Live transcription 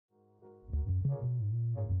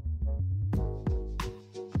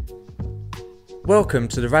Welcome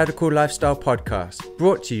to the Radical Lifestyle Podcast,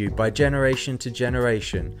 brought to you by Generation to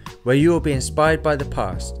Generation, where you will be inspired by the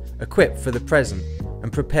past, equipped for the present,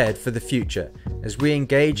 and prepared for the future as we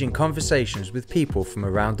engage in conversations with people from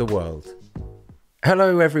around the world.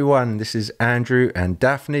 Hello everyone, this is Andrew and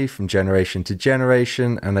Daphne from Generation to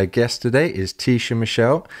Generation, and our guest today is Tisha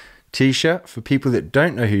Michelle. Tisha, for people that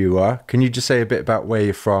don't know who you are, can you just say a bit about where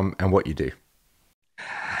you're from and what you do?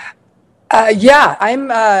 I'm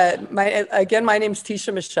my name's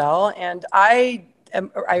Tisha Michelle, and I'm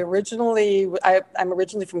originally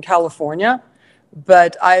from California,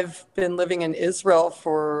 but I've been living in Israel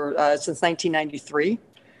for since 1993.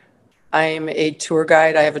 I'm a tour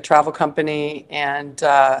guide. I have a travel company and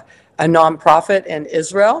a nonprofit in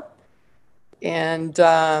Israel, and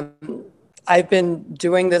I've been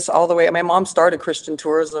doing this all the way. My mom started Christian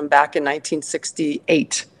tourism back in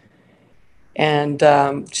 1968. And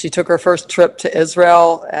she took her first trip to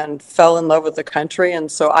Israel and fell in love with the country.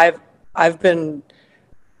 And so I've been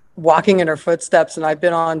walking in her footsteps, and I've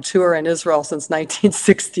been on tour in Israel since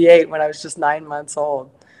 1968 when I was just 9 months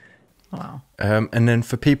old. Wow. And then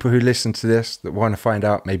for people who listen to this that want to find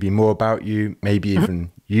out maybe more about you, maybe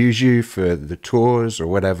even use you for the tours or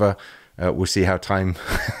whatever, we'll see how time,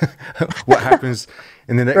 what happens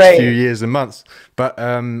in the next few years and months. But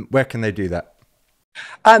where can they do that?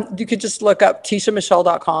 You could just look up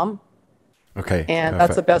TishaMichelle.com. Okay. And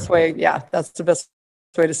that's the best way. Yeah, that's the best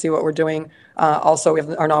way to see what we're doing. Also, we have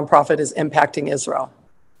our nonprofit is Impacting Israel.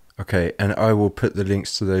 Okay. And I will put the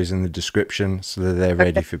links to those in the description so that they're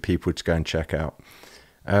ready for people to go and check out.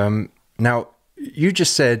 Now, you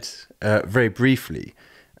just said very briefly,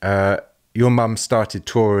 your mum started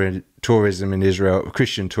tourism in Israel,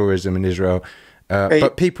 Christian tourism in Israel.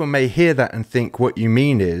 But people may hear that and think what you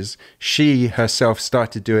mean is she herself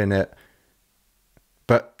started doing it,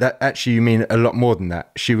 but that actually you mean a lot more than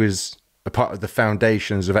that. She was a part of the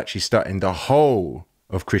foundations of actually starting the whole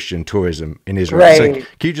of Christian tourism in Israel. Right. So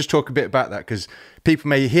can you just talk a bit about that? Because people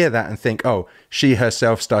may hear that and think, oh, she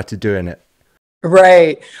herself started doing it.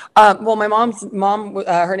 Right. Well, my mom's mom,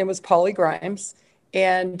 her name was Polly Grimes,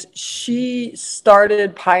 and she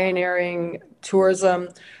started pioneering tourism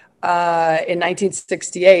in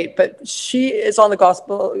 1968, but she was in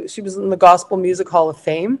the Gospel Music Hall of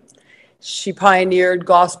Fame. She pioneered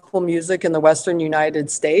gospel music in the Western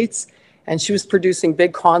United States, and she was producing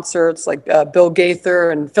big concerts like Bill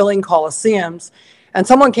Gaither and filling coliseums. And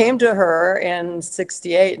someone came to her in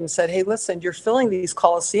 68 and said, hey, listen, you're filling these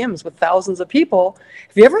coliseums with thousands of people.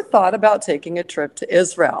 Have you ever thought about taking a trip to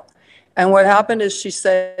Israel? And what happened is she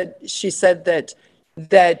said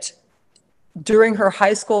that during her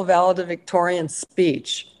high school valedictorian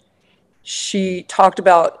speech, she talked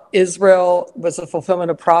about Israel was a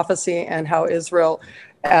fulfillment of prophecy and how Israel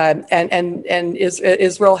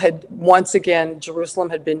Israel had once again, Jerusalem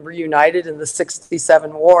had been reunited in the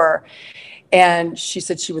 67 war. And she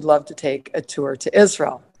said she would love to take a tour to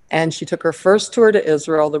Israel. And she took her first tour to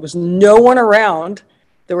Israel. There was no one around.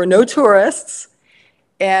 There were no tourists.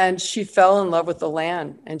 And she fell in love with the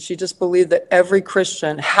land, and she just believed that every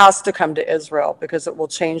Christian has to come to Israel because it will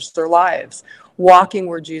change their lives. Walking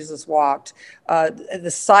where Jesus walked,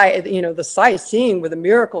 the sightseeing where the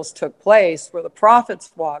miracles took place, where the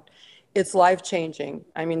prophets walked, it's life-changing.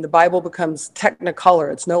 I mean, the Bible becomes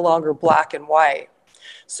technicolor. It's no longer black and white.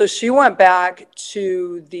 So she went back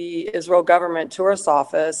to the Israel government tourist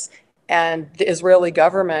office and the Israeli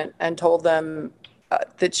government and told them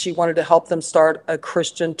that she wanted to help them start a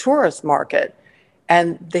Christian tourist market.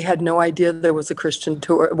 And they had no idea there was a Christian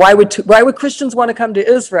tour. Why would Christians want to come to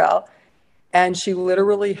Israel? And she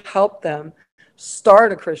literally helped them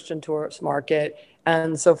start a Christian tourist market.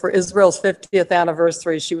 And so for Israel's 50th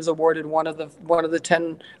anniversary, she was awarded one of the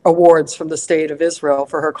 10 awards from the state of Israel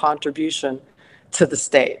for her contribution to the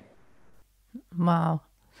state. Wow.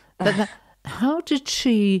 But how did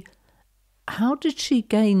she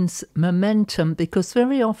gain momentum? Because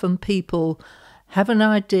very often people have an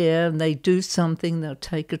idea and they do something, they'll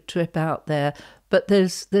take a trip out there, but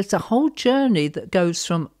there's a whole journey that goes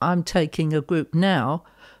from I'm taking a group now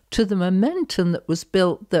to the momentum that was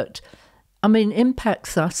built that, I mean,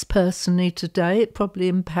 impacts us personally today. It probably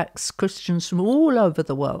impacts Christians from all over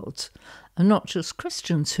the world, and not just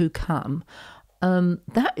Christians who come.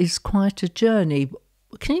 That is quite a journey.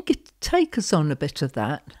 Can you take us on a bit of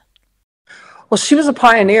that? Well, she was a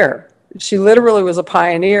pioneer. She literally was a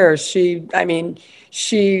pioneer. She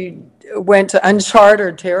went to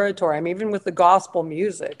uncharted territory. I mean, even with the gospel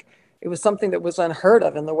music, it was something that was unheard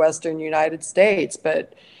of in the Western United States.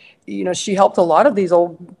 But, you know, she helped a lot of these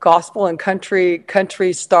old gospel and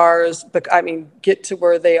country stars, get to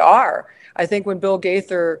where they are. I think when Bill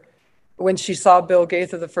Gaither when she saw Bill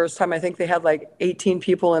Gaither the first time, I think they had like 18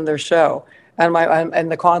 people in their show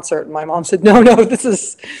and the concert. And my mom said, no, this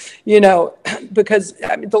is, because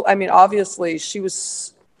I mean, obviously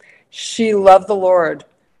she loved the Lord,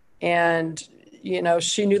 and,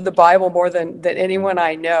 she knew the Bible more than anyone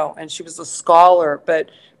I know. And she was a scholar, but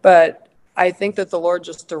I think that the Lord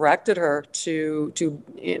just directed her to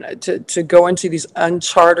go into these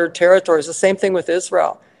uncharted territories. The same thing with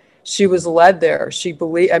Israel. She was led there. She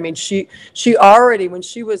believed, I mean, she already, when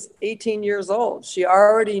she was 18 years old, she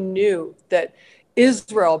already knew that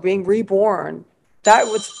Israel being reborn, that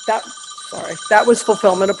was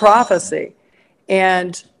fulfillment of prophecy.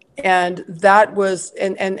 And that was,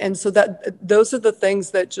 and so that those are the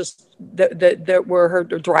things that that were her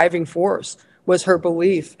driving force, was her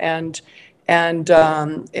belief. And I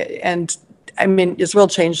mean, Israel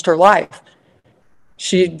changed her life.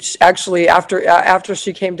 She actually, after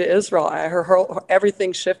she came to Israel,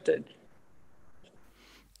 everything shifted.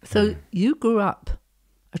 So you grew up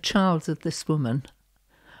a child of this woman.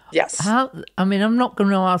 Yes. I mean, I'm not going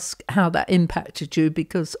to ask how that impacted you,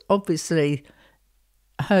 because obviously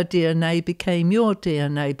her DNA became your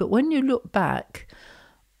DNA. But when you look back,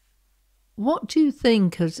 what do you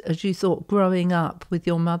think as you thought growing up with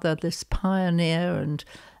your mother, this pioneer, and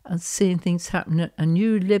seeing things happen, and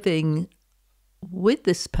you living with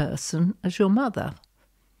this person as your mother?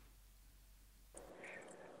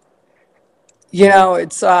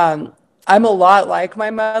 It's I'm a lot like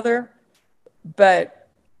my mother, but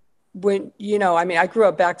when I mean, I grew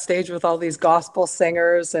up backstage with all these gospel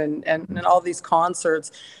singers and all these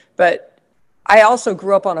concerts, but I also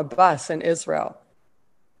grew up on a bus in Israel,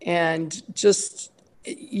 and just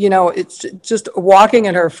it's just walking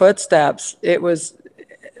in her footsteps. It was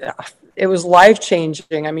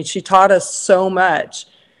life-changing. I mean, she taught us so much,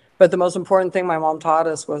 but the most important thing my mom taught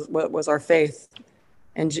us was our faith,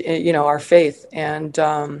 and our faith, and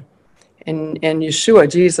in Yeshua,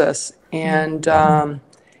 Jesus,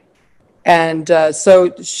 and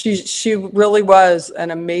so she really was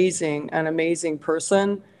an amazing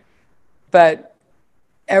person. But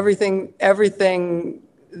everything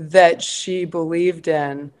that she believed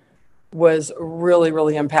in was really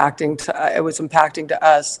impacting to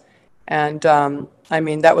us. And I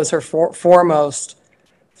mean, that was her foremost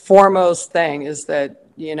thing, is that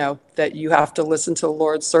that you have to listen to the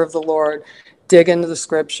Lord, serve the Lord, dig into the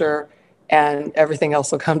scripture, and everything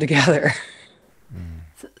else will come together.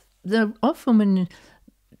 Often when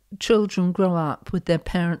children grow up with their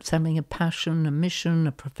parents having a passion, a mission,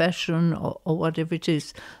 a profession, or whatever it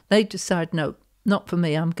is, they decide, no, not for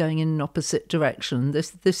me, I'm going in an opposite direction.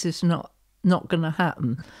 This is not going to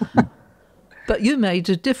happen. But you made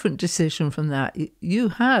a different decision from that. You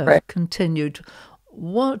have continued.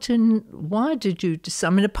 Why did you decide?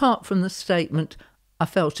 I mean, apart from the statement, I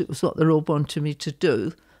felt it was what the Lord wanted me to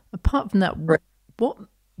do. Apart from that,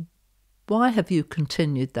 why have you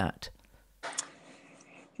continued that?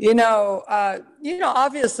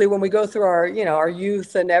 Obviously, when we go through our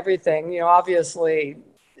youth and everything, obviously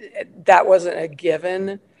that wasn't a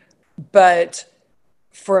given. But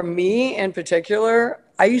for me in particular,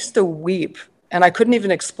 I used to weep, and I couldn't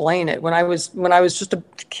even explain it. When I was just a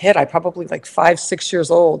kid, I probably like 5, 6 years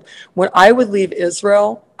old. When I would leave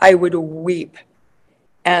Israel, I would weep,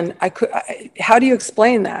 and how do you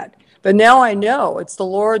explain that? But now I know it's the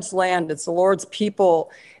Lord's land, it's the Lord's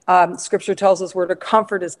people. Scripture tells us we're to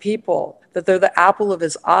comfort his people, that they're the apple of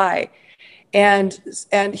his eye. And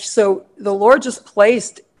so the Lord just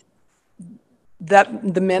placed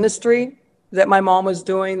the ministry that my mom was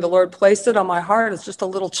doing, the Lord placed it on my heart as just a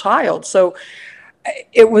little child. So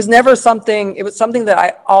it was never something, it was something that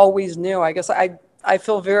I always knew. I guess I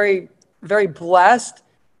feel very, very blessed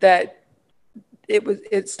that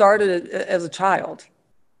it started as a child.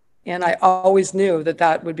 And I always knew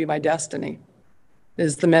that would be my destiny,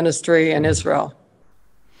 is the ministry in Israel.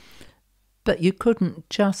 But you couldn't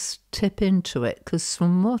just tip into it, because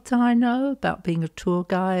from what I know about being a tour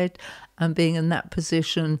guide and being in that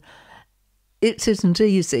position, it isn't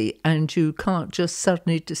easy, and you can't just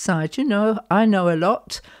suddenly decide, I know a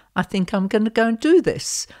lot, I think I'm going to go and do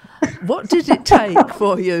this. What did it take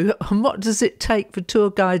for you, and what does it take for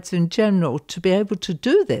tour guides in general to be able to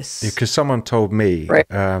do this? Because someone told me, right.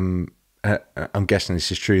 I'm guessing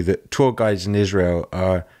this is true, that tour guides in Israel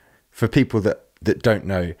are, for people that don't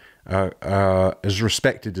know, are as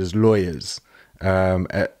respected as lawyers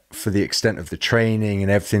for the extent of the training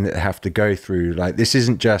and everything that they have to go through. Like, this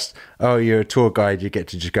isn't just, oh, you're a tour guide, you get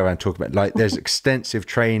to just go around and talk about, like, there's extensive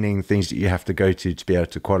training, things that you have to go to be able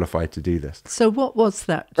to qualify to do this. So what was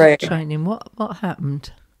that training? What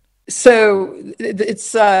happened? So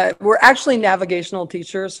it's we're actually navigational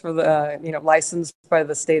teachers for the licensed by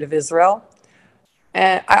the state of Israel.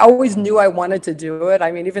 And I always knew I wanted to do it.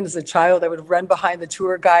 I mean, even as a child, I would run behind the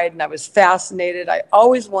tour guide and I was fascinated. I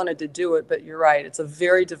always wanted to do it, but you're right. It's a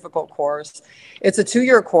very difficult course. It's a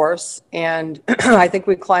 2-year course. And I think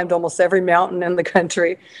we climbed almost every mountain in the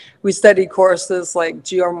country. We studied courses like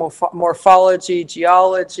geomorphology,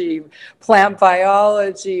 geology, plant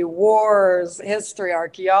biology, wars, history,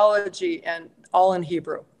 archaeology, and all in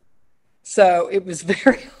Hebrew. So it was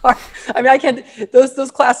very hard. I mean, I can't,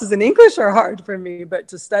 those classes in English are hard for me, but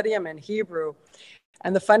to study them in Hebrew.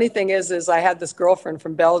 And the funny thing is I had this girlfriend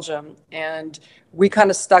from Belgium and we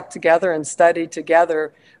kind of stuck together and studied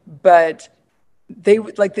together, but they,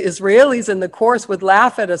 like the Israelis in the course, would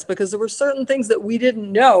laugh at us because there were certain things that we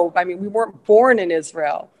didn't know. I mean, we weren't born in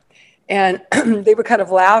Israel, and they would kind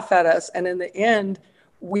of laugh at us. And in the end,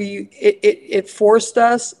 it forced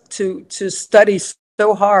us to study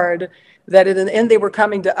so hard that in the end they were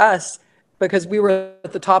coming to us because we were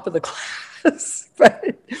at the top of the class.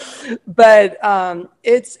 but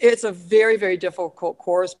it's a very, very difficult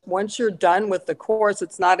course. Once you're done with the course,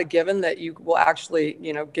 it's not a given that you will actually,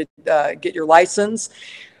 get your license.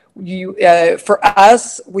 For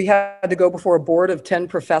us, we had to go before a board of 10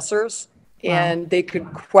 professors, and they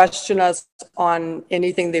could question us on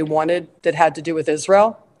anything they wanted that had to do with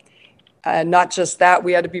Israel. And not just that,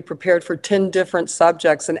 we had to be prepared for 10 different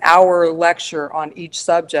subjects, an hour lecture on each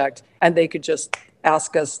subject, and they could just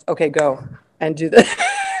ask us, okay, go and do that.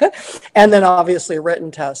 And then obviously a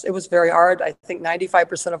written test. It was very hard. I think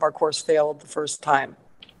 95% of our course failed the first time.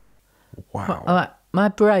 Wow. My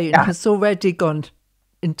brain has already gone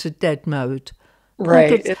into dead mode.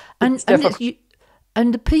 Right. And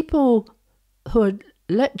the people who are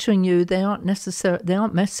lecturing you, they aren't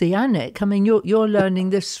messianic. I mean, you're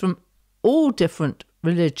learning this from all different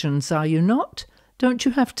religions, are you not? Don't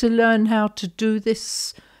you have to learn how to do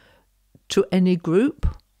this to any group?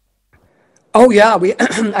 Oh yeah,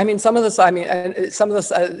 some of this.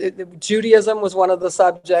 Judaism was one of the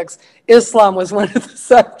subjects. Islam was one of the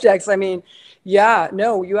subjects. I mean, you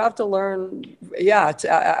have to learn.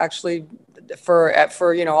 Actually, for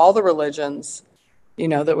all the religions,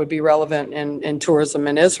 that would be relevant in tourism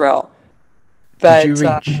in Israel. But did you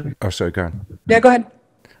reach? Sorry, go on. Yeah, go ahead.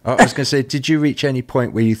 I was going to say, did you reach any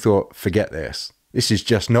point where you thought, forget this? This is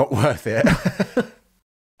just not worth it.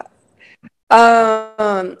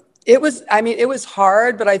 It was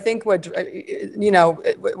hard, but I think what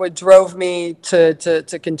drove me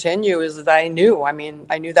to continue is that I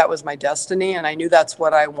knew that was my destiny, and I knew that's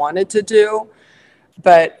what I wanted to do.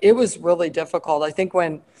 But it was really difficult. I think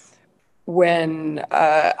when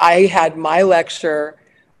I had my lecture,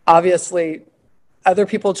 obviously other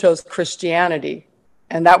people chose Christianity.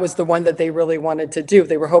 And that was the one that they really wanted to do.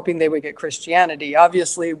 They were hoping they would get Christianity.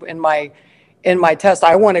 Obviously, in my test,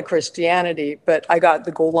 I wanted Christianity, but I got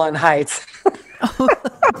the Golan Heights.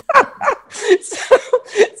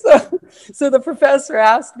 So the professor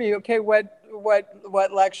asked me, okay, what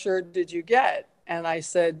lecture did you get? And I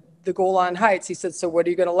said, the Golan Heights. He said, so what are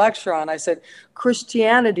you going to lecture on? I said,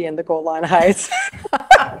 Christianity in the Golan Heights.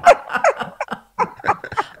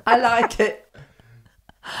 I like it.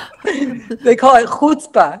 They call it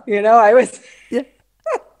chutzpah, Yeah.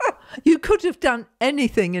 You could have done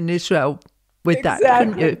anything in Israel with that,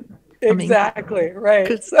 couldn't you? Exactly, right.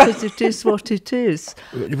 Because it is what it is.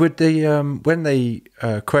 Would they, when they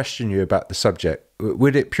question you about the subject,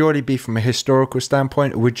 would it purely be from a historical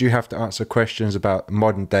standpoint, or would you have to answer questions about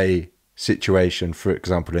modern day situation, for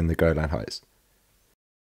example, in the Golan Heights?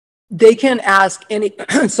 They can ask any.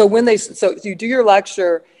 So you do your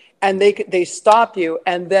lecture, and they stop you,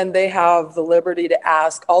 and then they have the liberty to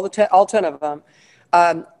ask all 10 of them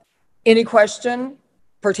any question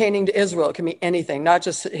pertaining to Israel. It can be anything, not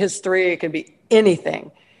just history. It can be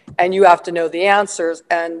anything, and you have to know the answers.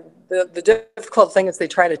 And the difficult thing is they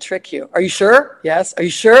try to trick you. Are you sure? Yes. Are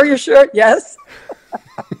you sure? You're sure? Yes.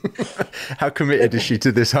 How committed is she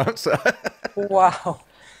to this answer? Wow.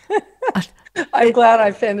 I'm glad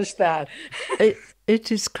I finished that.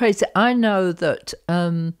 It is crazy. I know that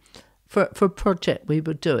for a project we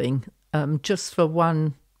were doing, just for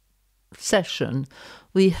one session,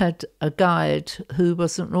 we had a guide who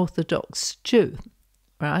was an Orthodox Jew,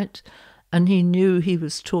 right? And he knew he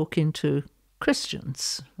was talking to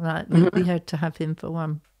Christians, right? Mm-hmm. We had to have him for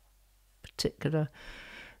one particular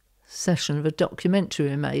session of a documentary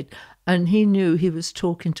we made, and he knew he was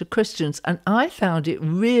talking to Christians. And I found it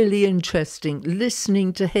really interesting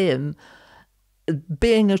listening to him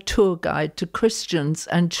being a tour guide to Christians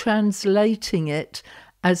and translating it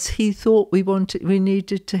as he thought we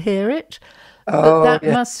needed to hear it. Oh, that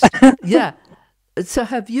yeah. must, yeah. So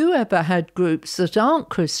have you ever had groups that aren't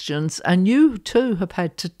Christians and you too have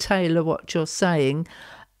had to tailor what you're saying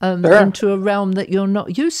Sure. into a realm that you're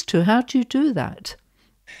not used to? How do you do that?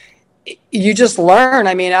 You just learn.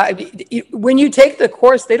 I mean, when you take the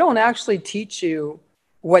course, they don't actually teach you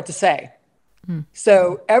what to say.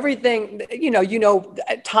 So everything,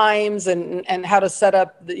 times and how to set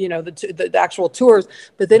up, the actual tours,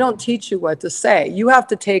 but they don't teach you what to say. You have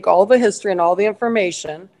to take all the history and all the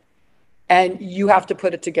information, and you have to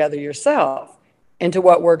put it together yourself into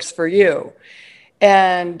what works for you.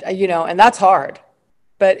 And, and that's hard,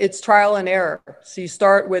 but it's trial and error. So you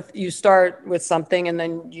start with something, and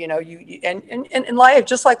then, and in life,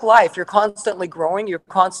 just like life, you're constantly growing, you're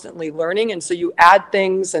constantly learning. And so you add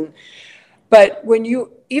things. But when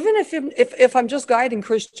even if I'm just guiding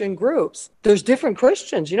Christian groups, there's different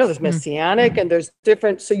Christians, there's Messianic and there's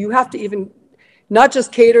different. So you have to even not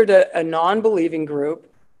just cater to a non-believing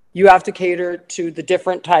group, you have to cater to the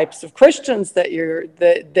different types of Christians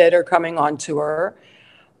that are coming on tour.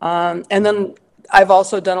 And then I've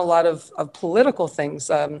also done a lot of political things,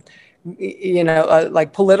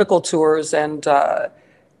 like political tours and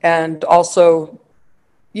also,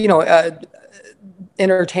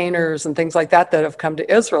 entertainers and things like that have come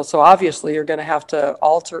to Israel. So obviously you're going to have to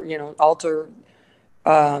alter your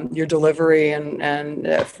delivery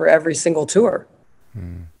and for every single tour.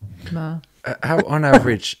 Wow. How, on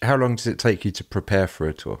average, how long does it take you to prepare for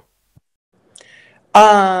a tour?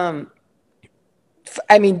 I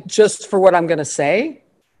mean, just for what I'm going to say.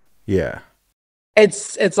 Yeah.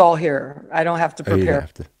 It's all here. I don't have to prepare. Oh, you don't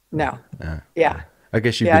have to. No. Yeah. Yeah. I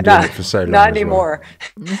guess you've been doing it for so long. Not anymore.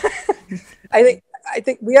 I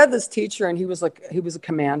think we had this teacher, and he was a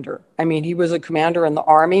commander. I mean, he was a commander in the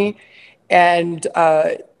Army, and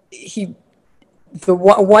the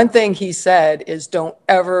one thing he said is, don't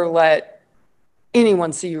ever let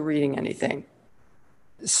anyone see you reading anything.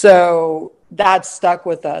 So that stuck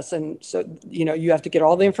with us. And so, you have to get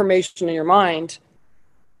all the information in your mind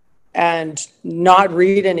and not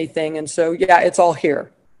read anything. And so, yeah, it's all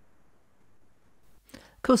here.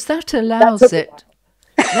 Of course, that allows it.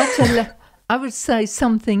 I would say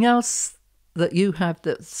something else that you have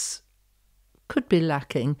that's could be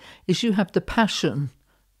lacking is you have the passion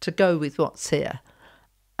to go with what's here.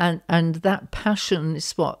 And that passion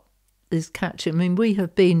is what is catching. I mean, we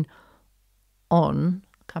have been on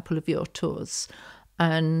a couple of your tours,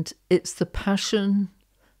 and it's the passion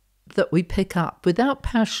that we pick up. Without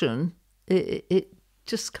passion, it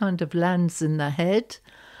just kind of lands in the head,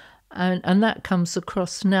 and that comes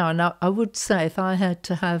across now. And I would say if I had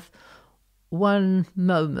to have one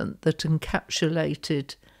moment that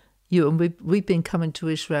encapsulated you, and we've been coming to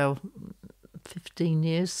Israel 15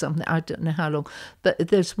 years, something, I don't know how long, but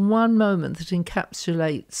there's one moment that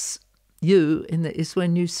encapsulates you is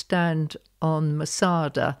when you stand on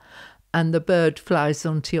Masada and the bird flies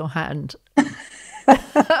onto your hand.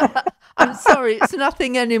 I'm sorry, it's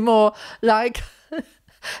nothing anymore like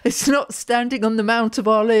it's not standing on the Mount of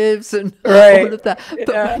Olives and all of that.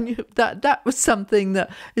 But when that was something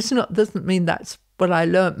that doesn't mean that's what I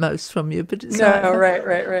learnt most from you, but it's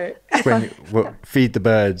right. When feed the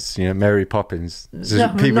birds, Mary Poppins.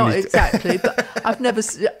 No, not exactly, but I've never.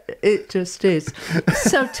 It just is.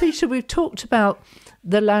 So, Tisha, we've talked about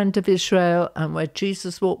the land of Israel and where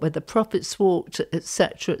Jesus walked, where the prophets walked,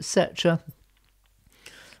 etc., etc.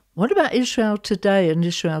 What about Israel today and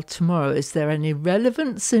Israel tomorrow? Is there any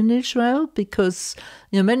relevance in Israel? Because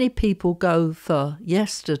many people go for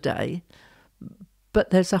yesterday, but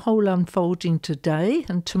there's a whole unfolding today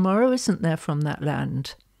and tomorrow, isn't there, from that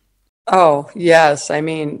land? Oh, yes. I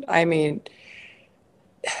mean,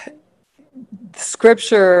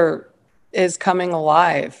 Scripture is coming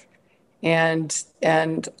alive, and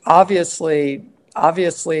obviously,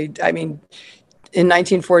 I mean, in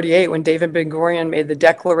 1948, when David Ben-Gurion made the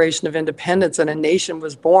Declaration of Independence and a nation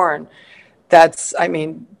was born, those are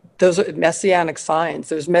messianic signs.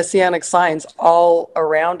 There's messianic signs all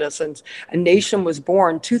around us, and a nation was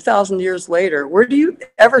born 2,000 years later. Where do you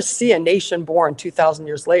ever see a nation born 2,000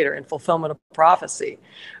 years later in fulfillment of prophecy?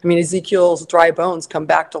 I mean, Ezekiel's dry bones come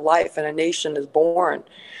back to life, and a nation is born.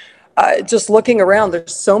 Just looking around,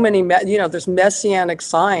 there's so many, there's messianic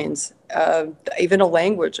signs. Even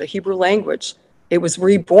a Hebrew language. It was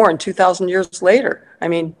reborn 2,000 years later. I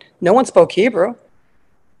mean, no one spoke Hebrew.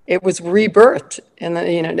 It was rebirthed, and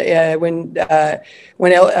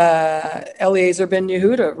when Eliezer ben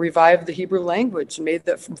Yehuda revived the Hebrew language, made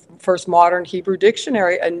the first modern Hebrew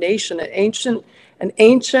dictionary, an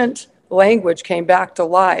ancient language came back to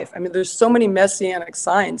life. I mean, there's so many messianic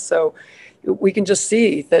signs. So, we can just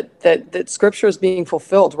see that Scripture is being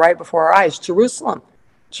fulfilled right before our eyes. Jerusalem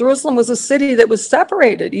was a city that was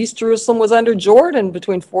separated. East Jerusalem was under Jordan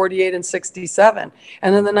between 48 and 67.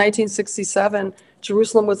 And in the 1967,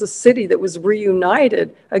 Jerusalem was a city that was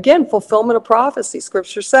reunited. Again, fulfillment of prophecy.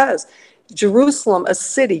 Scripture says, Jerusalem, a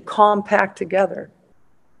city compact together.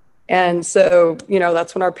 And so,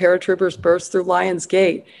 that's when our paratroopers burst through Lion's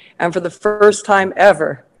Gate and for the first time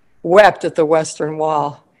ever wept at the Western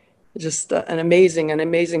Wall. Just an amazing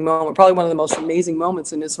moment, probably one of the most amazing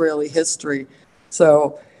moments in Israeli history.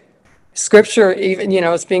 So Scripture, even,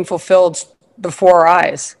 it's being fulfilled before our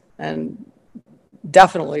eyes, and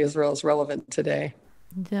definitely Israel is relevant today.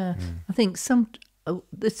 Yeah, I think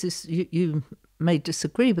this is, you may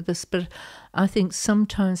disagree with this, but I think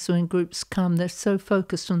sometimes when groups come, they're so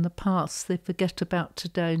focused on the past, they forget about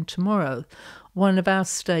today and tomorrow. One of our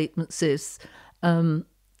statements is,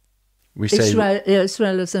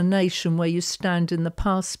 Israel is a nation where you stand in the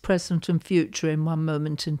past, present and future in one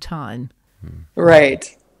moment in time.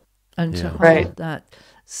 Right. And to hold that.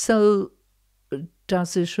 So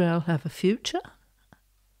does Israel have a future?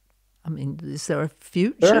 I mean, is there a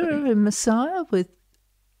future in Messiah with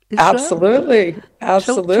Israel? Absolutely. Talk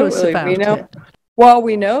to us about it. Well,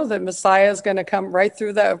 we know that Messiah is going to come right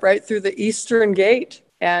through the Eastern Gate.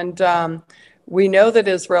 And we know that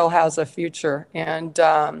Israel has a future. And,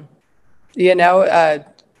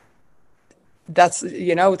 that's,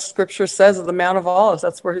 Scripture says of the Mount of Olives,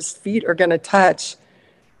 that's where his feet are going to touch.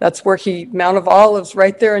 That's where Mount of Olives,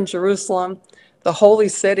 right there in Jerusalem, the holy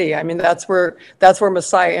city. I mean, that's where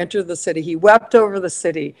Messiah entered the city. He wept over the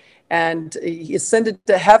city and he ascended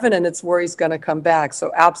to heaven, and it's where he's going to come back.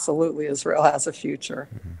 So absolutely, Israel has a future.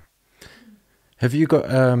 Have you got,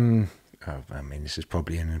 this is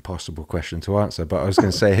probably an impossible question to answer, but I was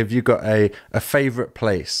going to say, have you got a favorite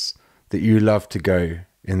place that you love to go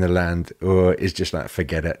in the land, or is just like,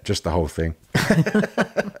 forget it, just the whole thing?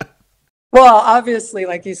 Well, obviously,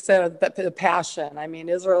 like you said, the passion. I mean,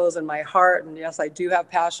 Israel is in my heart, and yes, I do have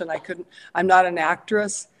passion. I'm not an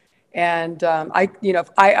actress. And I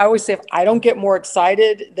always say, if I don't get more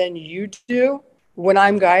excited than you do when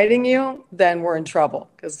I'm guiding you, then we're in trouble,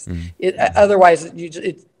 because otherwise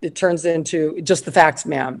it turns into just the facts,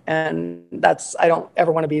 ma'am. And I don't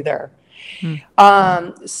ever want to be there.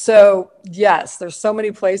 So yes, there's so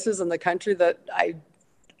many places in the country that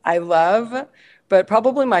I love, but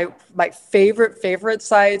probably my favorite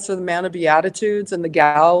sites are the Mount of Beatitudes and the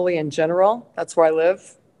Galilee in general. That's where I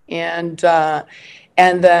live. And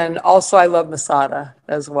then also I love Masada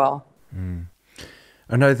as well.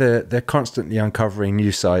 I know they're constantly uncovering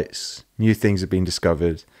new sites, new things have been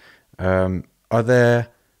discovered. Are there...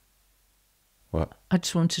 What? I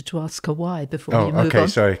just wanted to ask her why before you move on. Okay,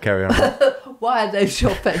 sorry, carry on. Why are those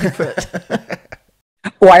your favourite?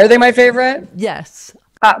 Why are they my favorite? Yes.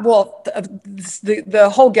 Well, the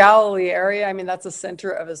whole Galilee area, I mean, that's the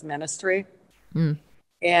center of his ministry.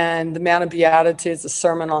 And the Mount of Beatitudes, the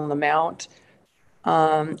Sermon on the Mount.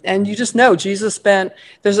 And you just know Jesus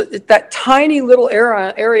there's that tiny little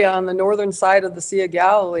area on the northern side of the Sea of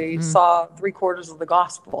Galilee saw 3/4 of the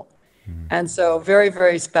gospel. And so very,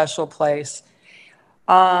 very special place.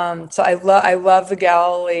 So I love the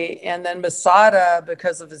Galilee, and then Masada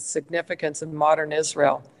because of its significance in modern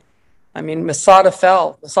Israel. I mean, Masada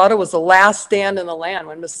fell. Masada was the last stand in the land.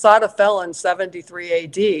 When Masada fell in 73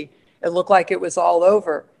 AD, it looked like it was all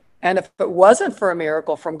over. And if it wasn't for a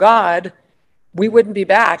miracle from God, we wouldn't be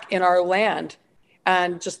back in our land.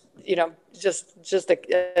 And just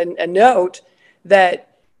a note that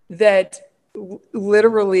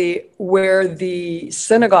literally where the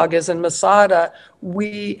synagogue is in Masada,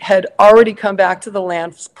 we had already come back to the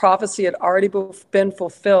land. Prophecy had already been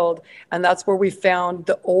fulfilled. And that's where we found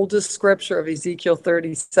the oldest scripture of Ezekiel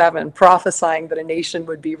 37, prophesying that a nation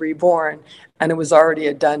would be reborn. And it was already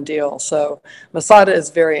a done deal. So Masada is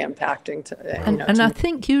very impacting. I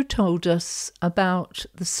think you told us about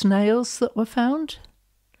the snails that were found.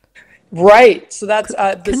 Right. So that's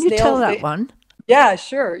Can you tell that one? Yeah,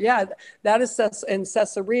 sure. Yeah, that is in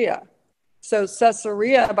Caesarea. So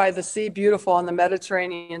Caesarea by the sea, beautiful on the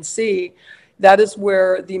Mediterranean Sea, that is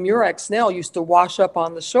where the murex snail used to wash up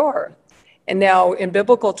on the shore. And now in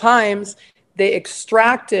biblical times, the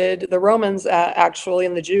Romans actually,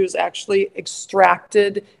 and the Jews actually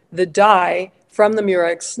extracted the dye from the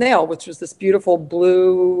murex snail, which was this beautiful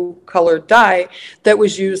blue colored dye that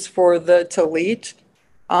was used for the tallit.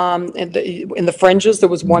 In the fringes, there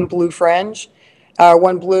was one blue fringe.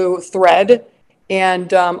 One blue thread,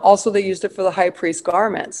 and also they used it for the high priest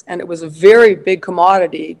garments. And it was a very big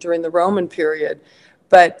commodity during the Roman period.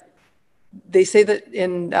 But they say that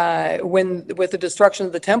with the destruction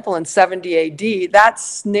of the temple in 70 AD, that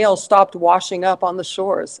snail stopped washing up on the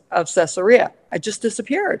shores of Caesarea. It just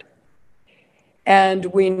disappeared. And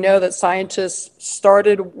we know that scientists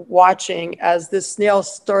started watching as this snail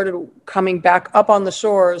started coming back up on the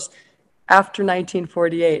shores after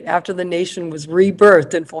 1948, after the nation was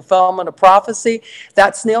rebirthed in fulfillment of prophecy.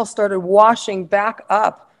 That snail started washing back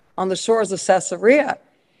up on the shores of Caesarea.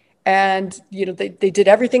 And, they did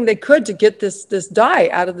everything they could to get this dye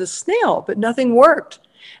out of this snail, but nothing worked.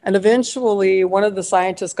 And eventually, one of the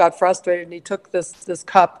scientists got frustrated, and he took this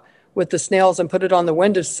cup with the snails and put it on the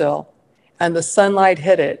windowsill, and the sunlight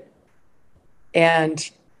hit it,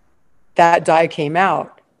 and that dye came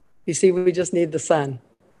out. You see, we just need the sun.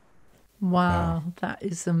 Wow, that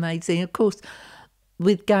is amazing. Of course,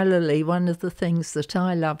 with Galilee, one of the things that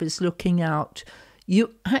I love is looking out.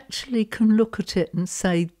 You actually can look at it and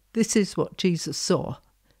say, this is what Jesus saw.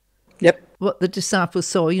 Yep. What the disciples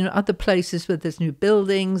saw. Other places where there's new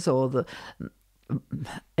buildings or the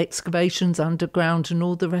excavations underground and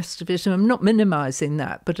all the rest of it. And I'm not minimizing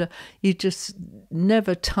that, but you just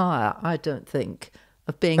never tire, I don't think,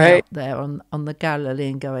 of being out there on the Galilee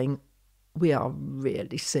and going, we are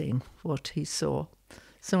really seeing what he saw.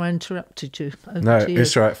 So I interrupted you. No,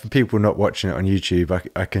 it's all right. For people not watching it on YouTube,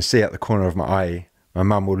 I can see at the corner of my eye, my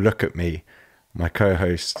mum will look at me, my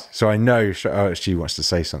co-host. So I know she wants to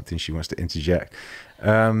say something. She wants to interject.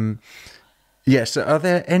 So are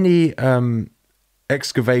there any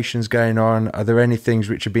excavations going on? Are there any things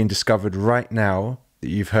which are being discovered right now that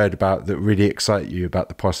you've heard about that really excite you about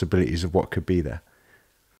the possibilities of what could be there?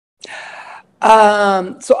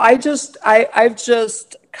 So I've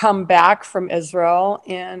just come back from Israel,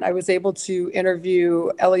 and I was able to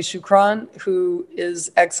interview Eli Shukran, who is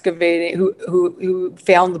excavating, who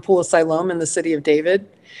found the Pool of Siloam in the city of David.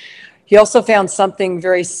 He also found something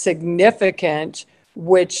very significant,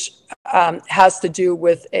 which has to do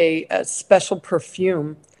with a special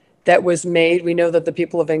perfume that was made. We know that the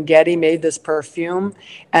people of En-Gedi made this perfume,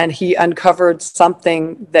 and he uncovered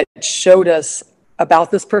something that showed us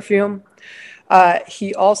about this perfume.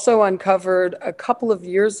 He also uncovered a couple of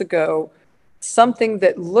years ago something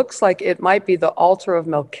that looks like it might be the altar of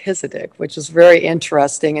Melchizedek, which is very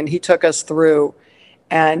interesting. And he took us through,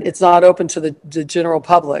 and it's not open to the general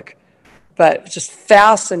public, but just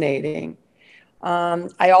fascinating.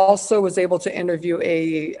 I also was able to interview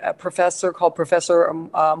a professor called Professor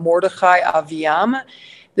Mordechai Aviam.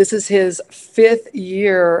 This is his 5th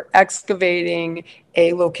year excavating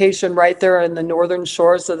a location right there in the northern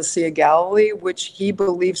shores of the Sea of Galilee, which he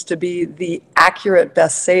believes to be the accurate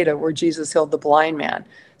Bethsaida where Jesus healed the blind man.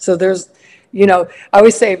 So there's, I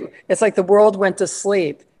always say it's like the world went to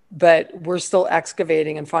sleep, but we're still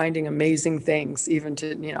excavating and finding amazing things even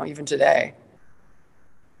today.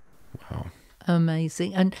 Wow.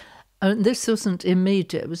 Amazing. And this wasn't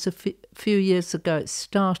immediate. It was a few years ago it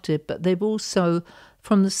started, but they've also,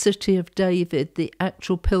 from the city of David, the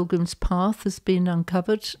actual pilgrim's path has been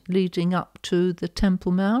uncovered leading up to the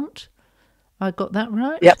Temple Mount. I got that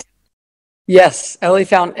right? Yep. Yes, Ellie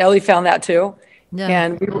found that too. Yeah.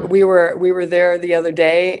 And we were there the other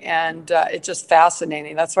day, and it's just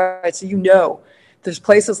fascinating. That's right. So there's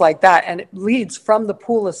places like that, and it leads from the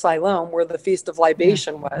Pool of Siloam, where the Feast of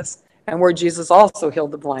Libation was, and where Jesus also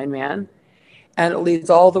healed the blind man, and it leads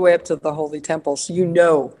all the way up to the Holy Temple.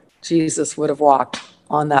 So Jesus would have walked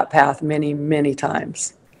on that path many, many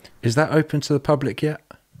times. Is that open to the public yet?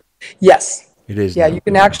 Yes. It is. Yeah, now. you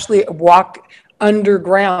can actually walk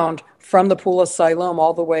underground from the Pool of Siloam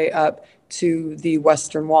all the way up to the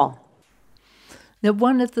Western Wall. Now,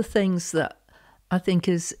 one of the things that I think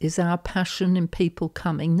is our passion in people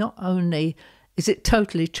coming, not only is it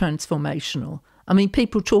totally transformational. I mean,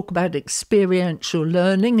 people talk about experiential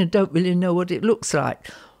learning and don't really know what it looks like.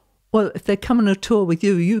 Well, if they come on a tour with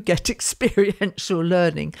you, you get experiential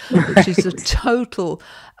learning, which is a total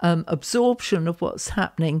absorption of what's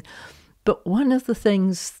happening. But one of the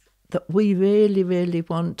things that we really, really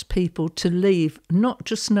want people to leave, not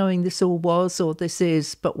just knowing this all was or this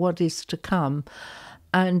is, but what is to come.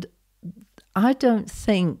 And I don't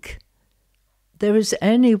think there is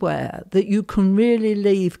anywhere that you can really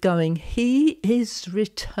leave going, he is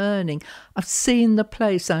returning. I've seen the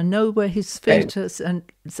place. I know where his feet is. And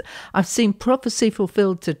I've seen prophecy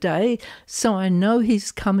fulfilled today. So I know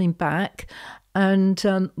he's coming back. And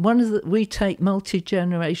we take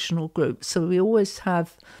multi-generational groups. So we always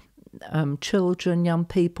have children, young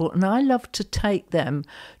people. And I love to take them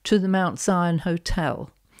to the Mount Zion Hotel.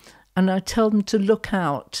 And I tell them to look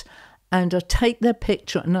out. And I take their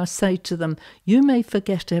picture and I say to them, you may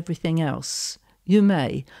forget everything else. You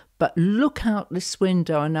may. But look out this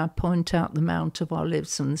window, and I point out the Mount of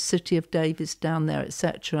Olives and the city of David's down there,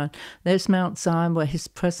 etc. And there's Mount Zion where his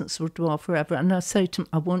presence will dwell forever. And I say to him,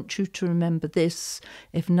 I want you to remember this,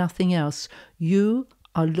 if nothing else. You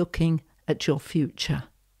are looking at your future.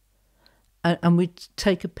 And we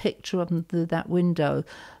take a picture of that window.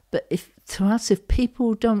 But to us, if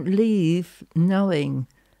people don't leave knowing,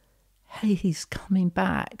 hey, he's coming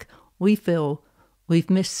back, we feel we've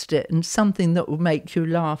missed it. And something that will make you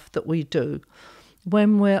laugh that we do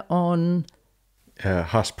when we're on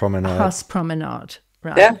Huss Promenade. Huss Promenade,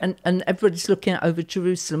 right? Yeah. And everybody's looking out over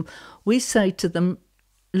Jerusalem. We say to them,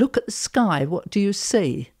 look at the sky. What do you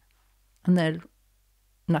see? And they're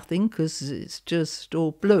nothing, because it's just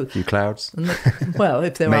all blue. A few clouds. Well,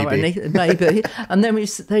 if there are any, maybe. And then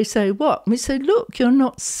they say, what? And we say, look, you're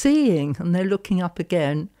not seeing. And they're looking up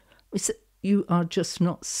again. We say, you are just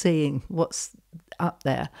not seeing what's up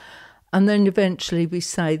there. And then eventually we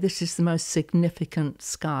say, this is the most significant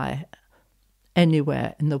sky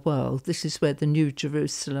anywhere in the world. This is where the New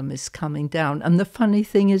Jerusalem is coming down. And the funny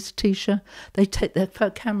thing is, Tisha, they take their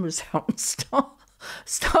cameras out and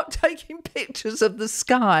start taking pictures of the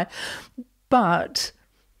sky. But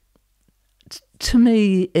to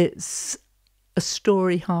me, it's a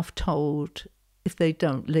story half told if they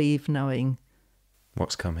don't leave knowing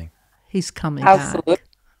what's coming. He's coming Absolutely. back.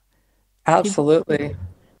 Absolutely.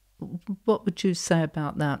 What would you say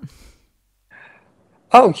about that?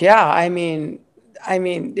 Oh yeah, I mean,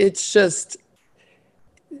 it's just,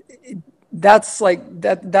 that's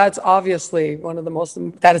obviously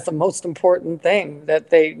that is the most important thing that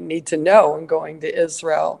they need to know in going to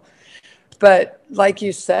Israel. But like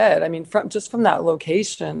you said, I mean, from that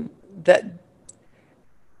location, that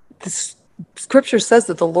the scripture says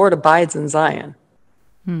that the Lord abides in Zion.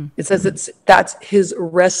 It says that's his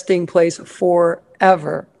resting place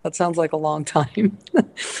forever. That sounds like a long time.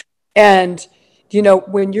 And,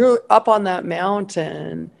 when you're up on that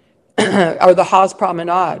mountain or the Haas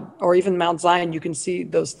Promenade or even Mount Zion, you can see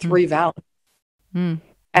those three valleys.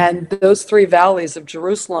 And those three valleys of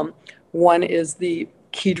Jerusalem, one is the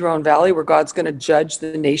Kidron Valley, where God's going to judge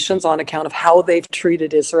the nations on account of how they've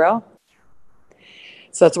treated Israel.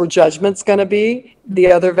 So that's where judgment's going to be.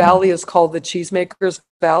 The other valley is called the Cheesemakers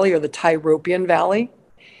Valley or the Tyropian Valley.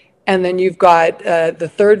 And then you've got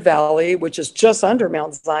the third valley, which is just under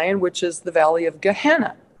Mount Zion, which is the Valley of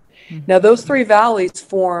Gehenna. Now, those three valleys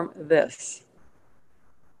form this.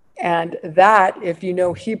 And that, if you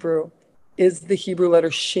know Hebrew, is the Hebrew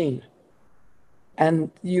letter Shin.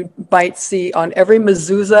 And you might see on every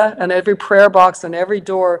mezuzah and every prayer box and every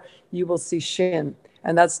door, you will see Shin.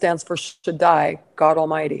 And that stands for Shaddai, God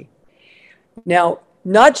Almighty. Now,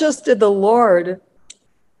 not just did the Lord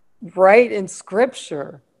write in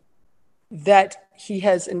Scripture that he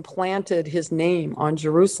has implanted his name on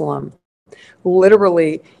Jerusalem.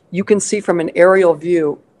 Literally, you can see from an aerial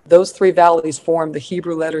view, those three valleys form the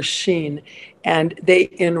Hebrew letter Shin, and they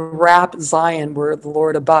enwrap Zion where the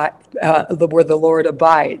Lord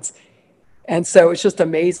abides. And so it's just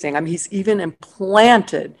amazing. I mean, he's even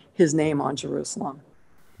implanted his name on Jerusalem.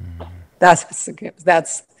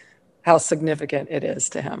 That's how significant it is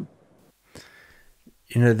to him.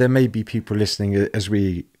 There may be people listening as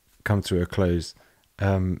we come to a close.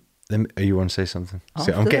 You want to say something?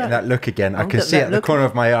 So I'm getting that look again. I can see it at the corner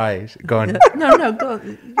of my eyes. Go on. No, go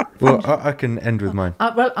on. Well, I can end with mine.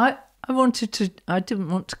 I didn't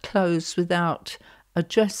want to close without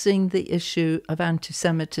addressing the issue of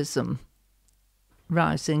anti-Semitism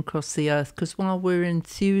rising across the earth, because while we're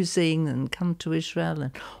enthusing and come to Israel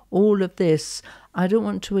and all of this, I don't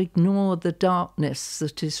want to ignore the darkness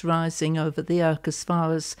that is rising over the earth as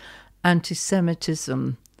far as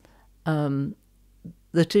anti-Semitism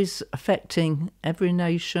that is affecting every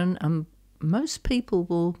nation, and most people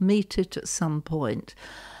will meet it at some point.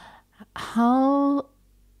 How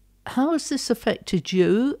has this affected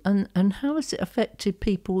you, and how has it affected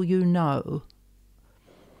people you know?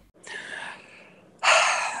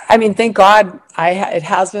 I mean, thank God it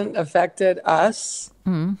hasn't affected us.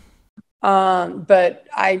 But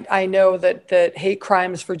I know that hate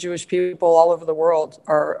crimes for Jewish people all over the world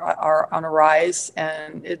are on a rise,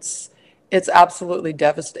 and it's absolutely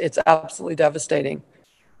devastating.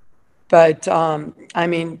 But I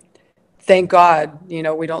mean, thank God,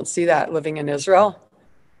 we don't see that living in Israel.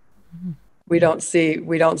 We don't see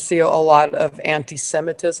a lot of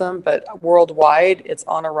anti-Semitism, but worldwide it's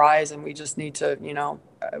on a rise, and we just need to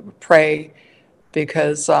pray,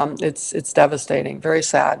 because it's devastating, very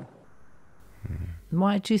sad.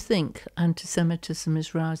 Why do you think anti-Semitism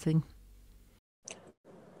is rising?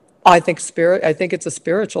 I think it's a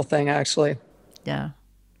spiritual thing, actually. Yeah.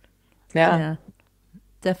 Yeah.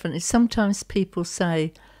 definitely. Sometimes people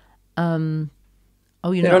say, "Oh,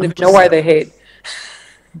 they don't even know why they hate."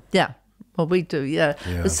 Yeah, well, we do, yeah.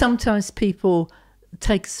 But sometimes people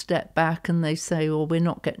take a step back and they say, "Oh, we're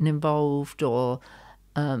not getting involved," or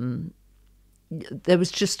there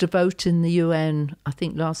was just a vote in the UN, I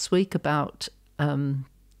think last week, about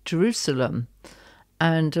Jerusalem,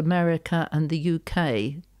 and America and the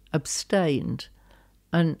UK abstained.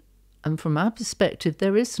 And from our perspective,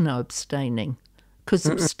 there is no abstaining, because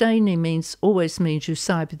abstaining always means you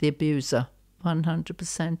side with the abuser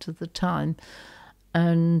 100% of the time.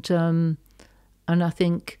 And I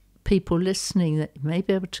think people listening that may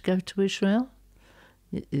be able to go to Israel,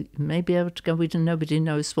 you may be able to go. Nobody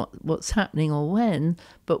knows what's happening or when,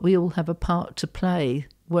 but we all have a part to play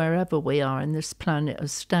wherever we are in this planet,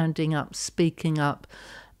 of standing up, speaking up,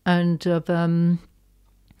 and of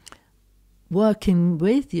working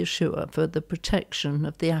with Yeshua for the protection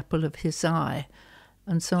of the apple of his eye.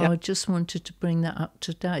 And so I just wanted to bring that up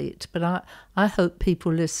to date. But I hope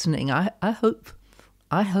people listening, I hope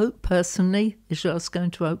personally Israel's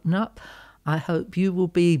going to open up. I hope you will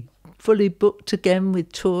be fully booked again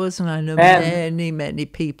with tours, and I know many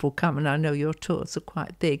people come, and I know your tours are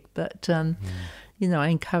quite big, but I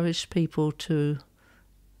encourage people to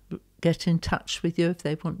get in touch with you if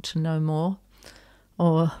they want to know more,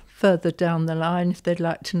 or further down the line if they'd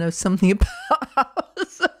like to know something about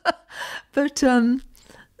us. But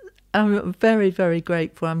I'm very, very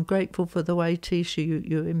grateful. I'm grateful for the way, Tisha,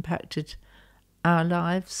 you impacted our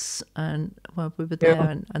lives, and we were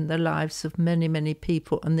there, and the lives of many, many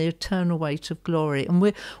people, and the eternal weight of glory. And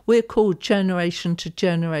we're called generation to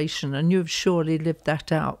generation, and you've surely lived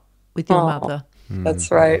that out with your mother. That's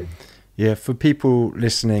right. Yeah, for people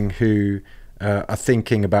listening who are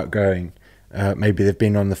thinking about going, maybe they've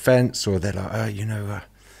been on the fence, or they're like,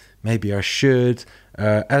 maybe I should.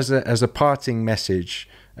 As a parting message,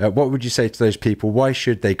 what would you say to those people? Why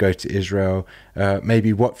should they go to Israel?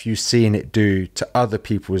 Maybe what have you seen it do to other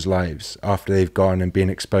people's lives after they've gone and been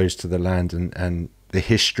exposed to the land and the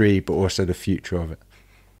history, but also the future of it?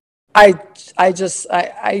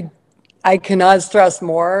 I cannot stress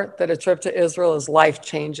more that a trip to Israel is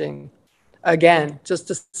life-changing. Again, just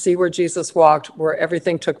to see where Jesus walked, where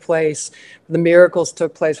everything took place, the miracles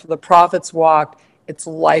took place, where the prophets walked. It's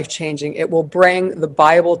life-changing. It will bring the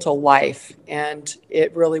Bible to life, and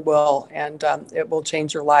it really will, and it will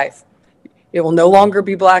change your life. It will no longer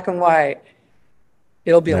be black and white.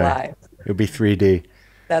 It'll be alive. It'll be 3D.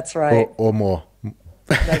 That's right. Or more.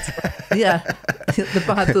 That's right. Yeah, the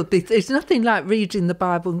Bible will be. There's nothing like reading the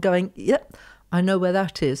Bible and going, "Yep, I know where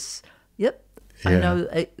that is. Yep, I know."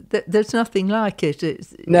 There's nothing like it. It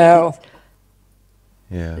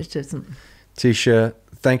isn't. Tisha,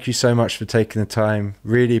 thank you so much for taking the time.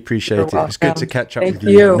 Really appreciate it. Welcome. It's good to catch up with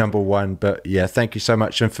you, number one. But thank you so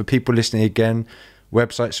much. And for people listening again,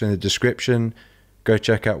 websites are in the description. Go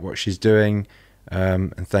check out what she's doing.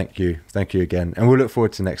 And thank you again. And we'll look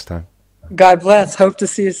forward to next time. God bless. Hope to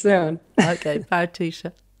see you soon. Okay. Bye,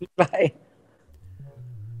 Tisha. Bye.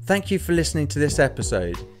 Thank you for listening to this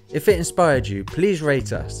episode. If it inspired you, please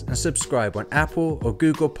rate us and subscribe on Apple or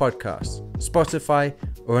Google Podcasts, Spotify,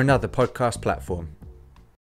 or another podcast platform.